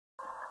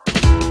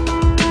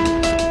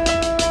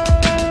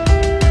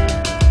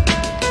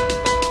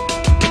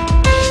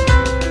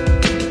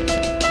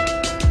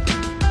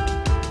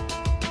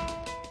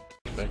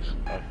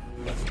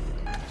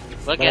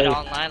Look at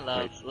online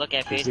love. Look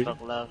at Facebook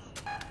love.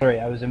 Sorry,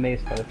 I was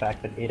amazed by the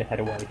fact that Ada had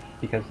a wife,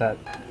 because that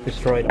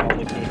destroyed all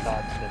the gay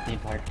thoughts that the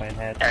entire clan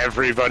had.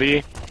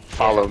 Everybody,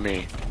 follow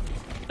me.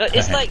 But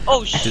it's like,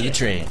 oh shit. To the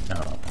train.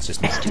 No, it's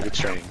just me. To the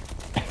train.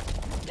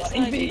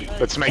 It's like,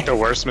 Let's make the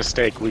worst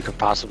mistake we could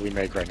possibly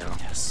make right now.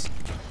 Yes.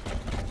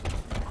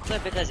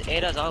 Look, because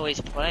Ada's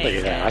always playing. Look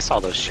at that, man. I saw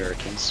those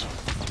shurikens.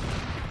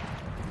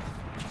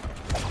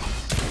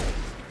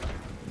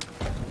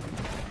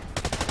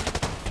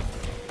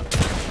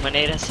 When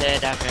Ada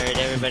said I'm married,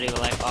 everybody was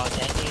like, oh,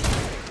 thank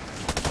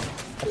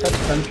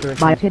you.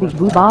 My pity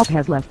boo Bob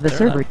has left the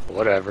server.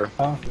 Whatever.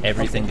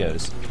 Everything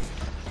goes.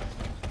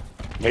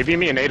 Maybe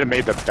me and Ada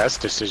made the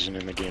best decision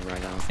in the game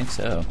right now. I think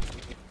so.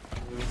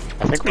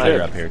 I think we Fire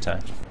did. up here, Ty.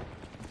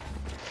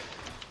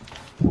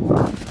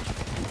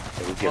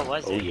 What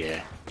was Oh it?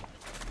 yeah.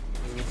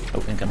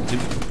 Oh, incoming too.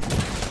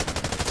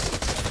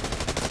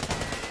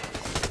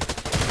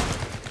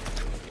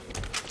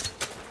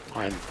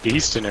 I'm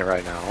beasting it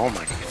right now. Oh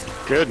my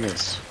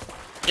goodness.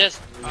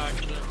 Just,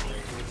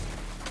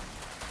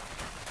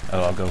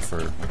 Oh, I'll go for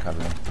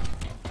recovering.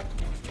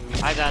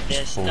 I got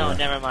this. No, Four.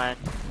 never mind.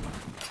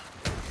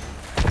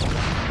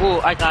 Ooh,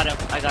 I got him,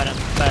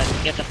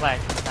 but get the flag.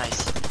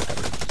 Nice.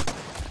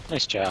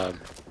 Nice job.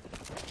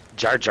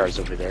 Jar Jar's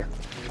over there.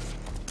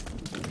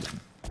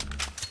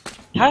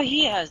 How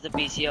he has the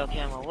BCL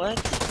camera, what?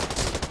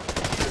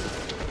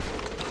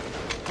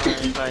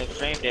 If I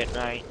framed it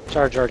right.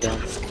 Jar Jar down.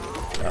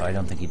 Oh, I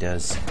don't think he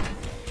does.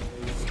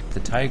 The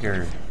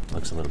tiger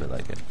looks a little bit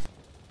like it.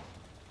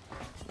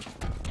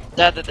 Is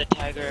that the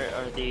tiger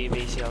or the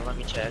BCL? Let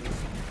me check.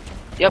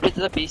 Yep, it's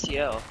the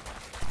BCL.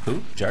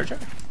 Who? Jar Jar?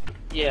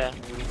 Yeah.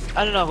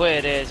 I don't know who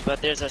it is,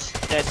 but there's a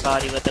dead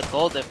body with a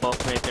golden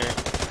bolt breaker.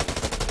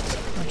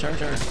 Oh, Jar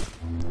Jar.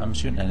 I'm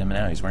shooting at him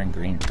now. He's wearing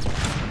green.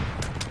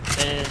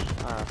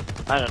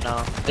 I don't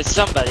know. It's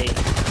somebody.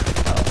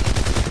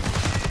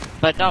 Oh.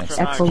 But not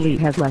from our Exolete team.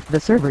 has left the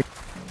server.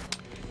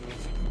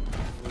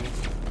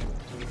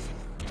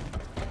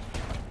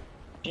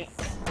 Yeah.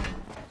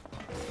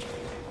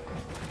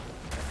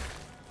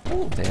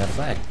 Oh, they have a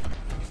flag.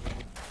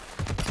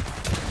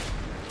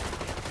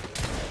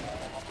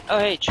 Oh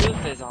hey,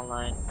 Truth is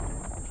online.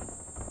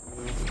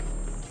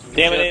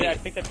 Damn it, I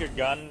picked up your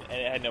gun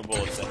and it had no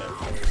bullets in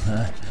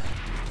it.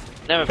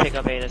 Never pick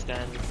up Ada's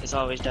gun. It's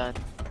always done.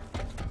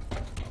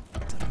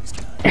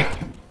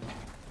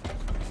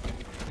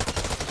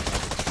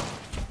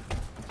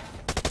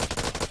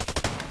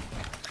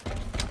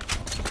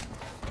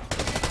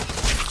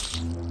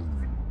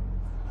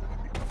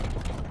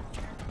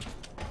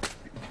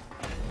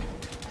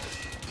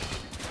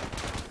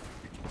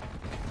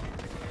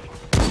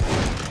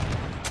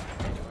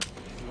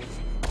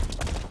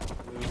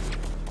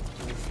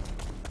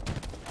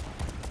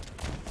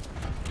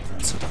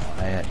 That's so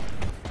quiet.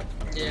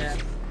 Yeah.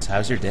 So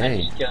how's your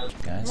day,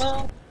 guys?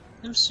 Well,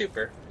 I'm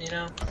super, you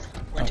know.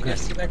 Went to go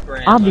see my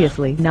grandma.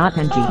 Obviously, not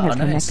NG has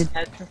nice. connected.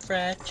 Had some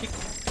fried chicken.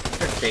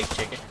 Or baked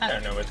chicken. I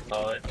don't know what to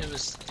call it.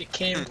 It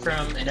came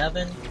from an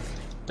oven,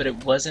 but it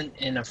wasn't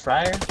in a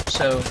fryer,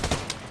 so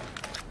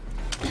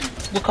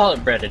we'll call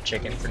it breaded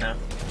chicken for now.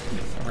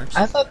 That works.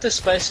 I thought the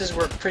spices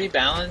were pretty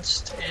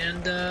balanced,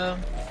 and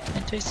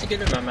it tasted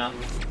good in my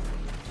mouth.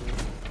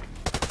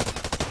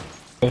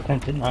 So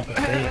tempted not to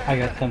say, I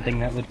got something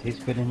that would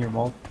taste good in your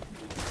mouth.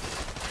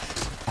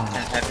 Can I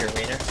have your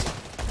wiener?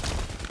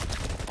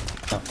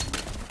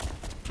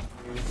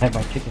 I have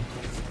my chicken.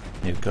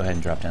 Yeah, go ahead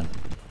and drop down.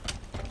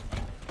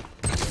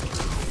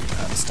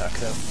 I'm stuck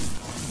though.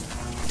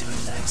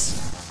 Doing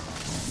nice.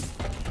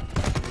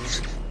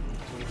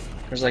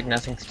 There's like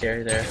nothing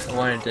scary there. I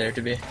wanted there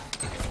to be.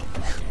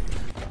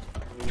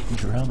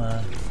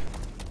 Drama.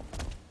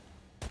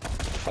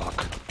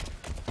 Fuck.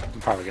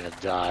 I'm probably gonna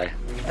die.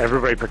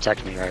 Everybody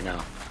protect me right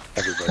now.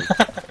 Everybody.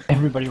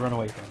 Everybody run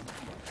away from me.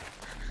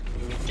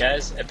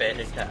 Guys,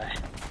 abandoned die.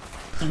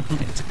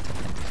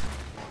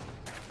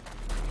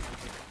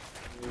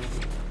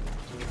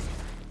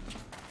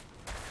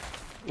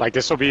 Like,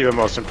 this will be the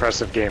most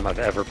impressive game I've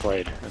ever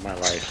played in my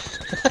life.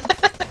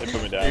 They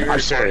put me down. You're I'm recording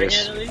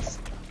serious. it at least?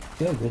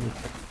 Feel good.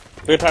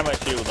 We probably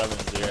might shoot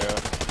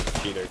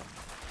 11-0. Cheater.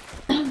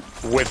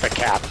 With a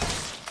cap.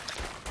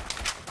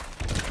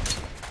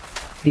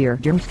 Dear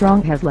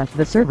Germstrong has left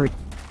the server.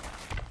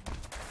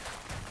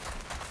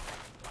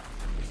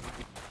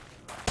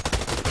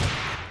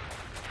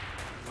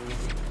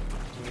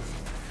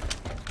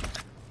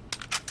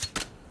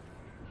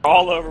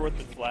 All over with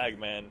the flag,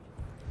 man.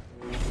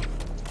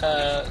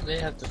 They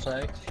have the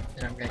flag,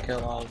 and I'm gonna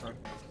kill all of them.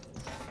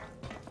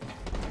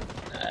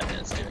 That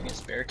man's doing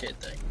his barricade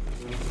thing.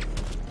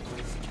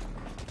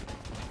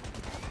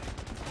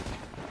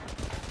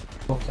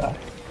 Oh god.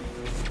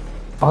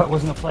 Oh, it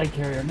wasn't a flag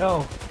carrier,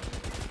 no!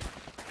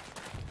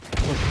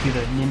 Let's see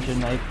the ninja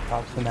knife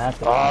across the map.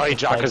 Oh,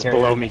 Ijaka's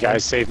below me,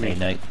 guys. Save me.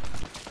 Night.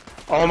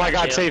 Oh my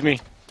god, Yeah. save me.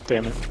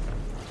 Damn it.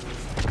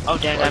 Oh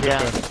dang, I'm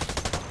down.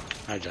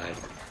 I died.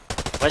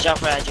 Watch out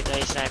for Ajika,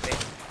 he's sniping.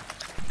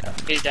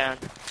 Okay. He's down.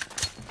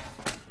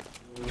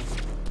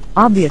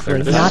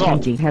 Obviously, This not is all,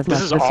 NG has this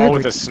left is the all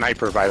with server. a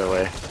sniper, by the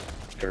way.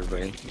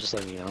 Everybody, just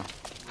letting you know.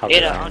 How good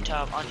Ada, I am. on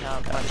top, watch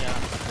out.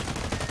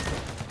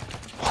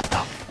 What the?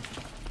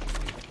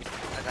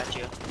 I got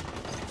you.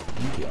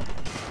 Thank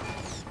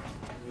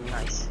you.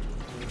 Nice.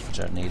 Watch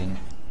out, nading.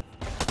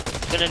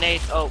 Gonna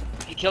nade. Oh,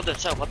 he killed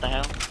himself. What the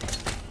hell?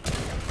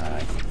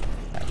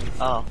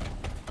 Oh.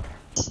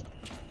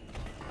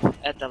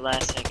 At the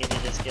last second,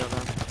 he just killed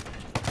him.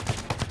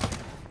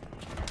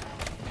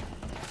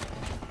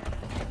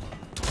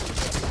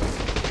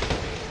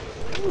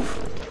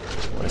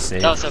 What a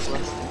save. That was so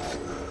close.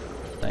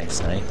 Thanks,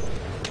 Sonny.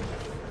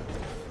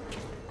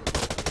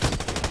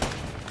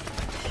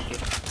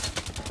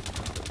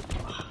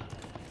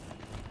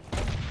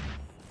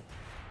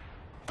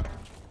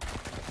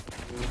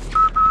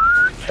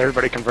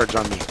 Everybody converge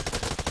on me.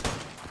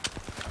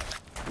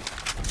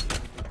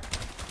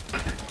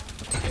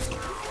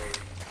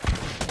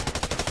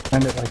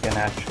 Kind of like an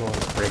actual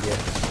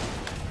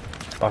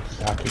frigate.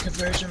 Walkie-talkie.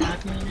 Conversion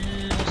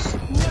happiness.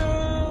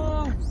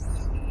 No.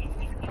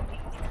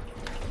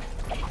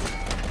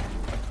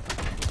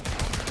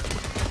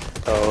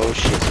 Oh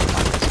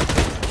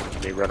shit.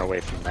 Let me run away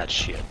from that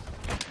shit.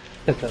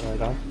 Set that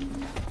light off.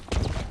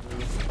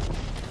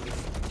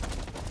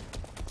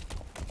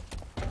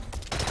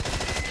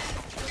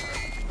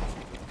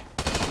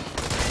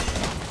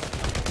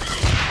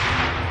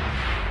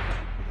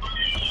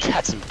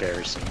 That's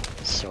embarrassing.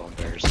 So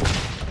embarrassing.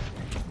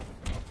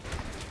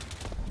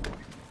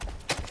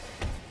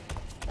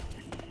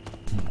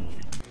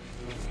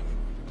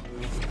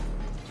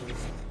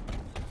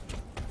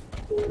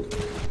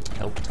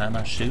 Help time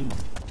I shoot.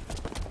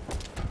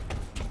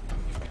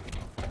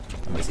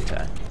 I'm with you,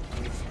 Ty.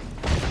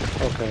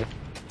 Okay.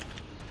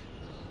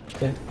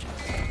 Okay.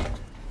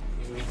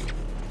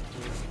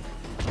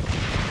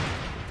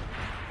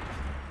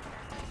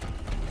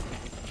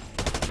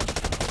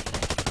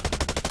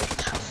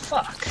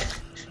 Fuck.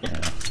 Yeah,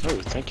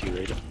 Oh, thank you,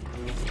 Ada.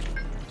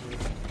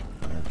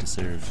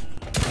 deserve.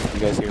 You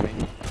guys hear me?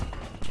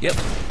 Yep.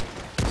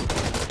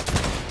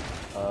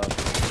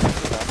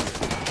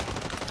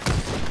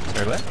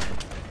 Sorry, what?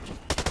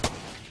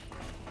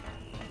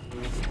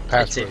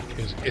 Password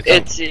is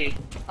It's C.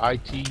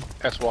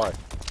 ITSY.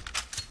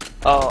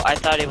 Oh, I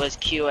thought it was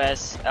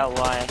QSLY.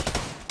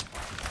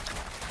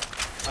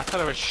 I thought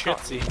it was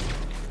shitsy.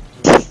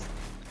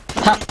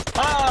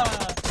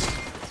 Ah!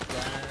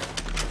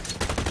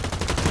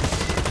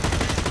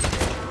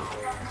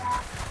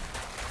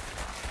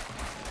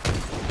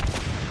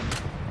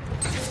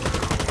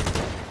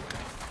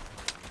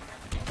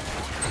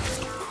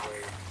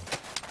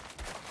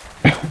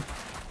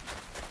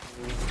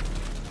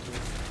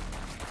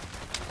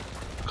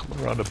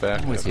 Come around the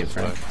back. I'm with you, that's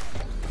Frank.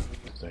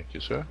 fine. Thank you,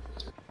 sir.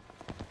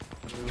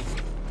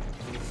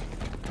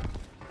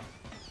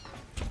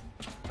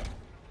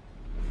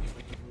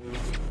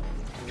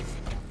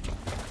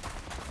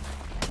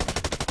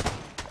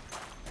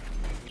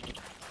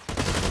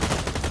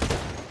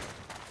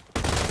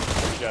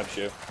 Good job,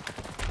 Shu.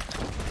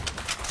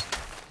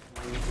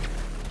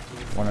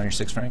 One on your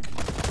 6, Frank?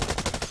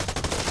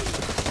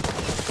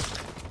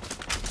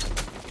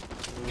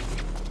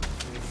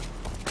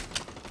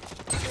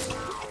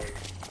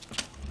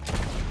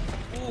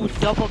 Ooh,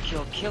 double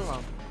kill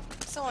him.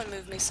 Someone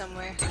move me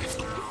somewhere.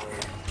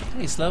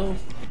 Hey, slow.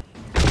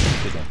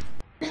 Good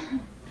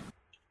game.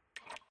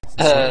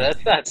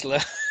 That's not slow.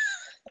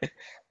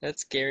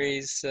 That's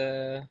Gary's,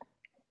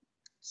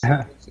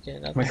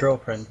 significant My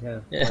girlfriend, yeah.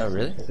 Yeah. Oh,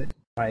 really?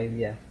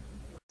 Yeah.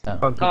 Oh. Oh,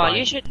 Concubine.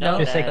 you should know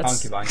Just say that.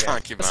 concubine, yeah.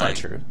 That's not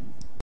true.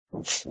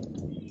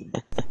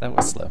 That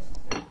was slow.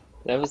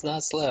 That was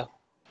not slow.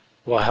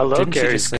 Well, hello, Didn't you Gary. just say